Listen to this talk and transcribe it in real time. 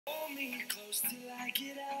me close till I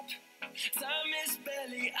get up. Time is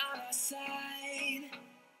barely on our side.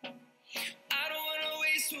 I don't wanna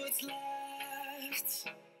waste what's left.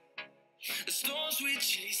 The storms we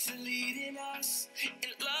chase are leading us,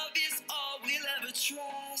 and love is all we'll ever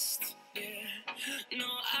trust. Yeah, no,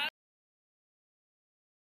 I.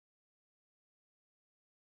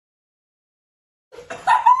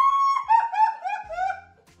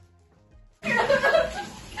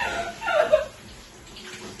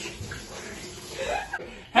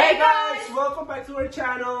 Hey guys, welcome back to our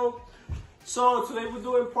channel. So today we're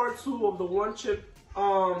doing part 2 of the one chip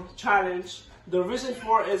challenge. The reason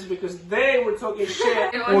for it is because they were talking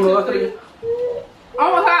shit. Oh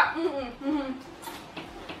my god!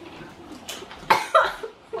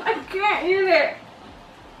 I can't eat it.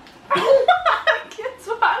 I can't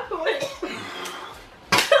swallow it.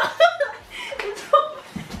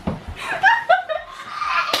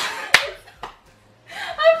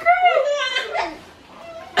 I'm crying.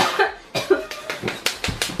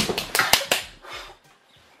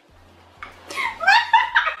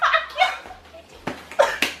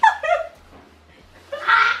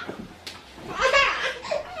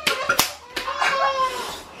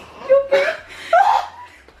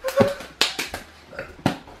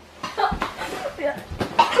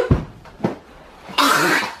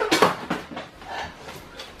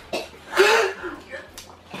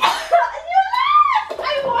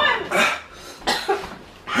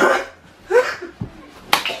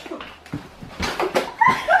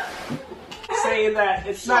 Saying that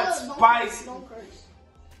it's not spicy. Don't curse.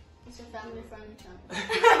 It's a family-friendly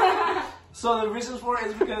channel. So the reason for it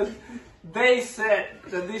is because they said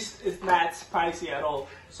that this is not spicy at all.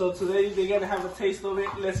 So today they're gonna have a taste of it.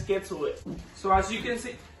 Let's get to it. So as you can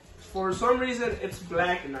see, for some reason it's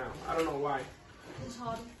black now. I don't know why. It's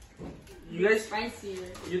hot. You guys, Spicier.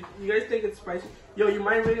 you guys think it's spicy? Yo, you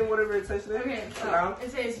mind reading whatever it says there? Okay, so Aloud?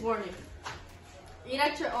 it says warning. Eat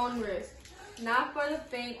at your own risk. Not for the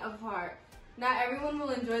faint of heart. Not everyone will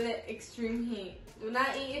enjoy the extreme heat. Do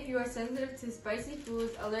not eat if you are sensitive to spicy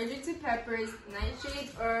foods, allergic to peppers,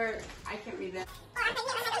 nightshades, or I can't read that.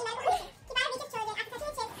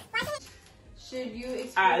 Should you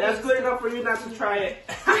experience... Alright, that's good enough for you not to try it.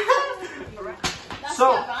 That's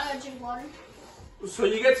So- not bad. I drink water. So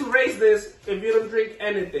you get to raise this if you don't drink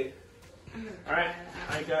anything. Alright,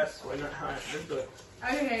 I guess. Why not? Alright, let's do it.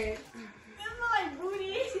 Okay. My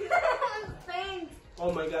booty. Thanks.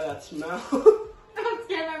 Oh my god, that smell. I'm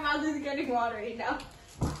scared my mouth is getting watery now.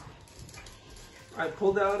 I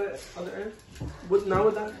pulled out the other end. Now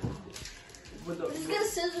with that? With the, Let's get a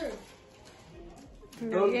scissor.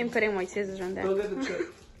 No, you didn't put in my scissors on that. don't get the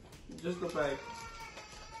chip. Just the bag.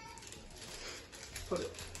 Put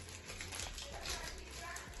it.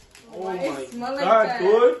 Oh Why my it smell like god, that?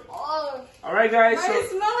 dude. Oh, Alright guys, Why does it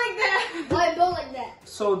smell like that? why it built like that?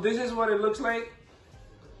 so this is what it looks like.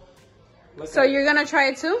 Look So at it. you're gonna try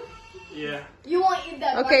it too? Yeah. You won't eat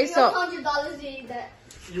that. Okay, right? so- $100 to eat that.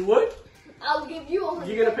 You would? I'll give you $100.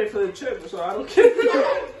 You're gonna pay for the chip, so I don't care.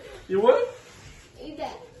 You would? Eat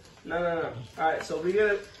that. No. Alright, so we're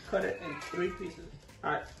gonna cut it in 3 pieces.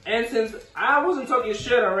 Alright, and since I wasn't talking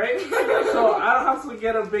shit, alright? So I don't have to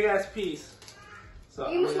get a big ass piece. So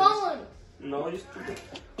Eat a small one. No, you stupid.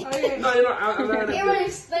 Okay. No, you know, I'm not It gonna do will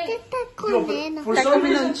it. stink. Yo, for Está some comiendo un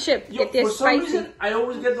reason, chip yo, que for es some spicy. reason, I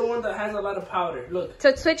always get the one that has a lot of powder. Look.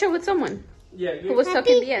 So switch it with someone Yeah, who was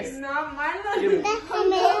talking BS. No, mine Give me.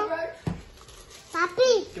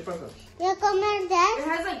 Papi, ¿Qué pasa? ¿voy a comer de It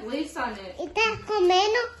has like leaves on it. ¿Estás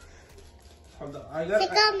comiendo? Hold on. I got ¿Sí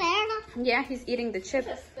comerlo? Yeah, he's eating the chip.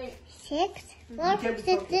 That stinks. Six? can't be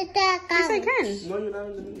 ¿Se talking. te Yes, I acaba? can. No, you're not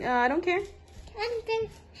in the middle. I don't care. Antes,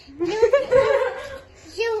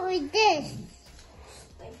 you eat this.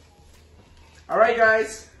 Alright,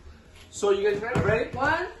 guys. So you guys ready?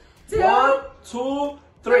 1, 2, 1, 2,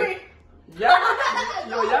 3. Yeah.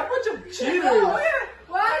 Yo, y'all bunch of cheaters. 1,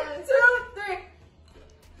 2, 3.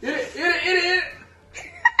 Eat it.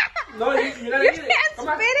 No, you're not You eating it. can't Come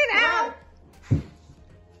on. spit it Come out. on.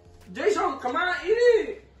 Jason, come on, eat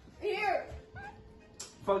it. Here.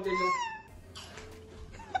 Fuck Jason.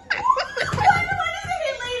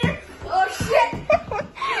 Oh shit.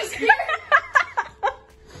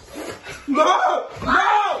 No!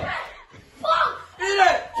 Fuck. Eat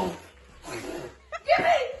it! Give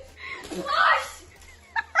me. Gosh.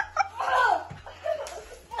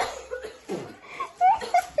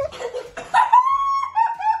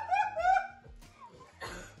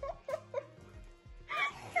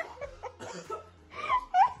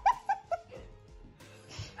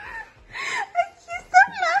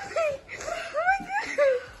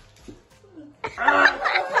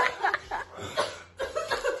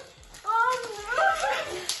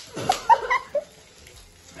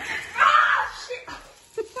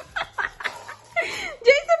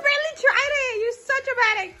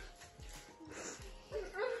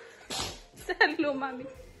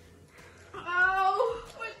 Ow,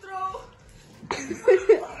 my throat.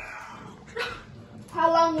 How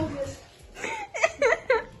long was this?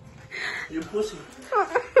 Your pussy.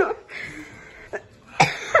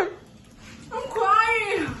 I'm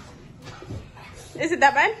crying. Is it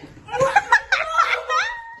that bad?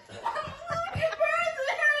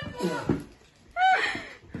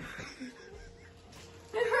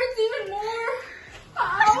 It hurts even more.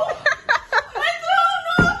 Ow. My throat,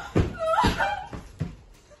 no.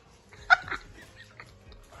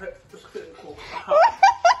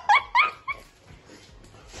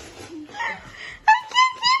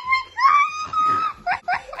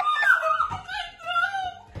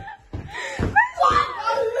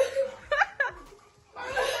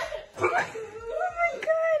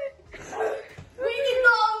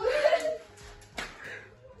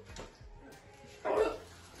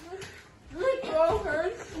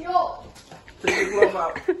 Take your glove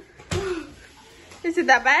out. Is it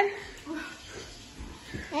that bad?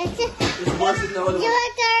 It's worse than the other one.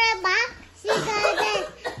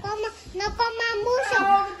 No coma mucho.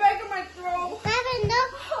 Oh, the back of my throat. Papi,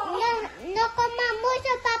 no coma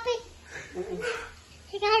mucho, papi.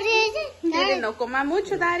 Dile, no coma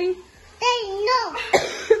mucho, Daddy. No.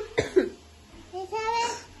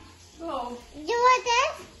 ¿Sabes? Oh, You want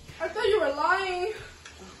this? I thought you were lying.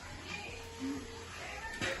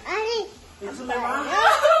 Ari. Eso me va.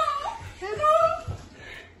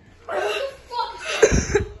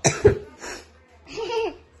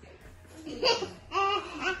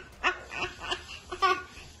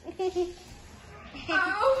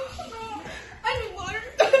 I need water.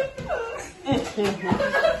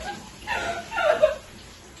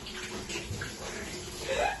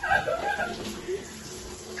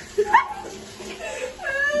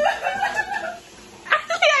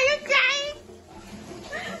 Are you crying?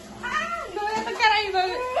 No voy a tocar ahí, no.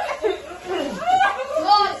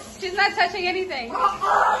 She's not touching anything.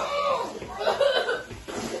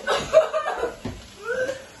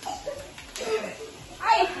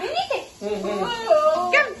 Ay, venite.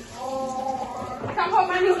 Come. Come hold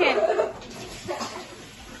mommy's hand.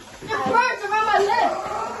 It hurts around my lips.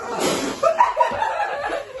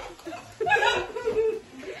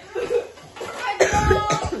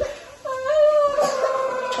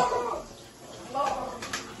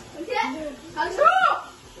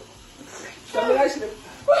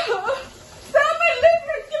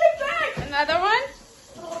 Another one?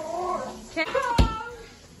 Okay.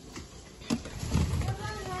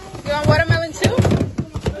 You want watermelon too?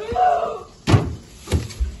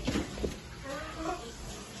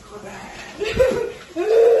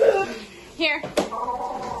 Here.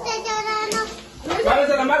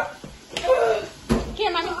 Lávese la mano.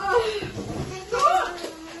 Here, mommy.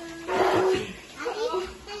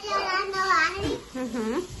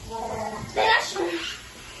 Mm-hmm.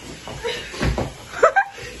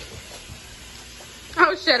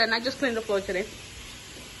 Oh shit, and I just cleaned the floor today.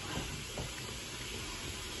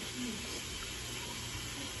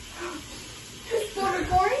 Still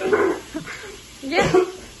recording? Yeah.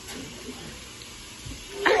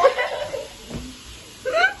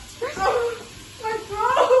 My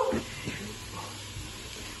throat.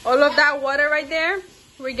 All of that water right there,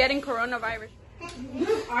 we're getting coronavirus.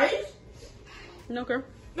 Ice? No, girl.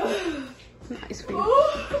 Nice for you.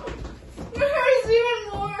 It hurts even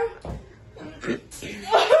more.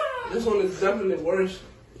 This one is definitely worse.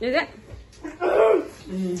 Is it? Oh,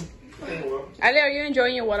 well. Ale, are you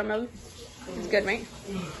enjoying your watermelon? It's good, right?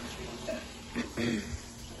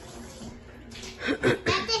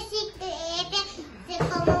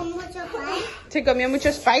 Se comió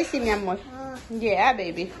mucho spicy, mi amor. Yeah,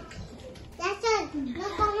 baby.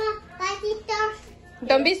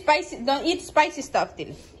 Don't be spicy. Don't eat spicy stuff,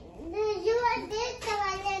 Tilly.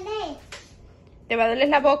 Te va a doler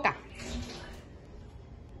la boca.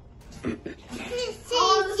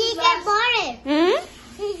 Hmm?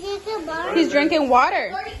 He's drinking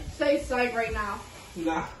water. Stay psych right now.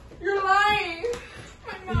 Nah. You're lying.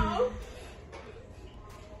 I know.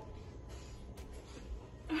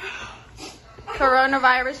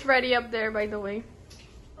 Coronavirus ready up there, by the way.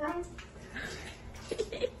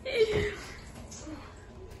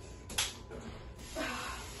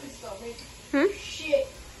 Hmm? Shit.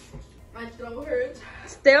 My throat hurts.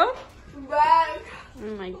 Still? Back. Oh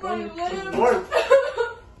my My goodness. lip. Work.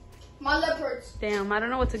 My lip hurts. Damn, I don't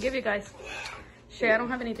know what to give you guys. Shit, I don't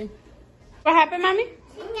have anything. What happened, mommy?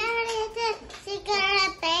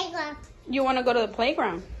 You want to go to the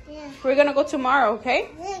playground? Yeah. We're gonna go tomorrow, okay?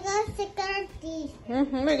 We're going to go this.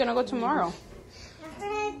 We're gonna go tomorrow.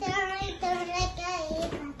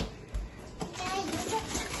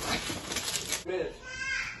 Minutes.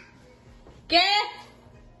 ¿Qué?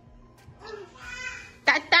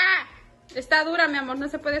 Está dura, mi amor, no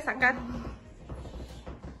se puede sacar.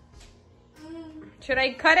 Should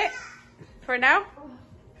I cut it for now?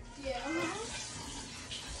 Yeah.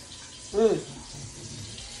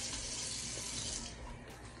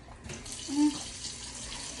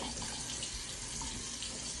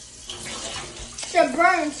 It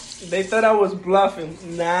burns. They thought I was bluffing.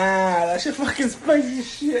 Nah, that shit fucking spicy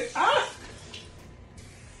as shit. Ah!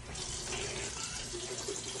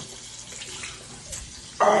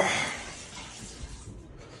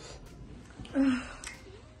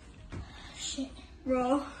 Shit.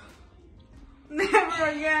 Bro. Never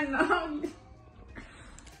again. No.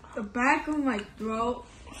 The back of my throat.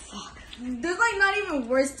 Fuck. There's like not even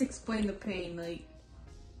words to explain the pain. Like,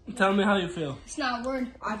 Tell me how you feel. It's not a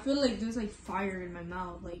word. I feel like there's like fire in my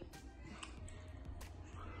mouth. Like,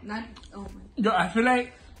 not. Oh my. Yo, I feel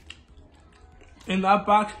like in that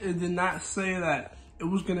box it did not say that it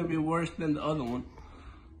was gonna be worse than the other one.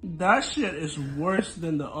 That shit is worse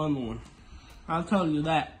than the other one. I'll tell you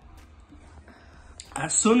that.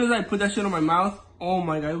 As soon as I put that shit in my mouth, oh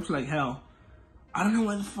my god, it was like hell. I don't know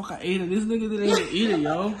why the fuck I ate it. This nigga didn't even eat it,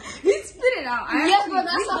 yo. He spit it out. Yes, bro,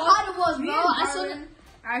 that's how hot it was, bro. I saw it.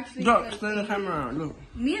 Actually, Yo, like, turn the camera around, look.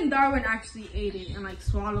 me and Darwin actually ate it and like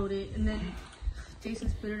swallowed it, and then Jason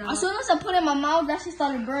spit it out. As soon as I put it in my mouth, that shit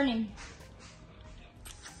started burning.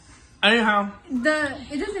 Anyhow.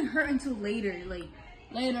 It doesn't hurt until later, like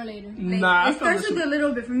Later. Nah, it starts with a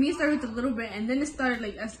little bit. For me, it started with a little bit, and then it started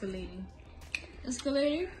like escalating.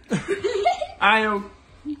 Escalator. I am.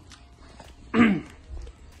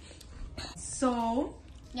 So,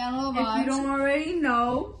 Yeah, no if you vibes. don't already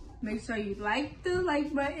know, make sure you like the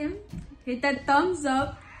like button, hit that thumbs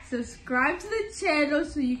up, subscribe to the channel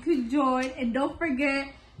so you can join, and don't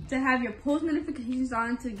forget to have your post notifications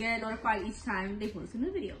on to get notified each time they post a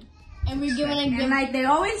new video. And we're giving a And like they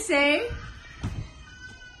always say,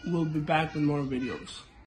 We'll be back with more videos.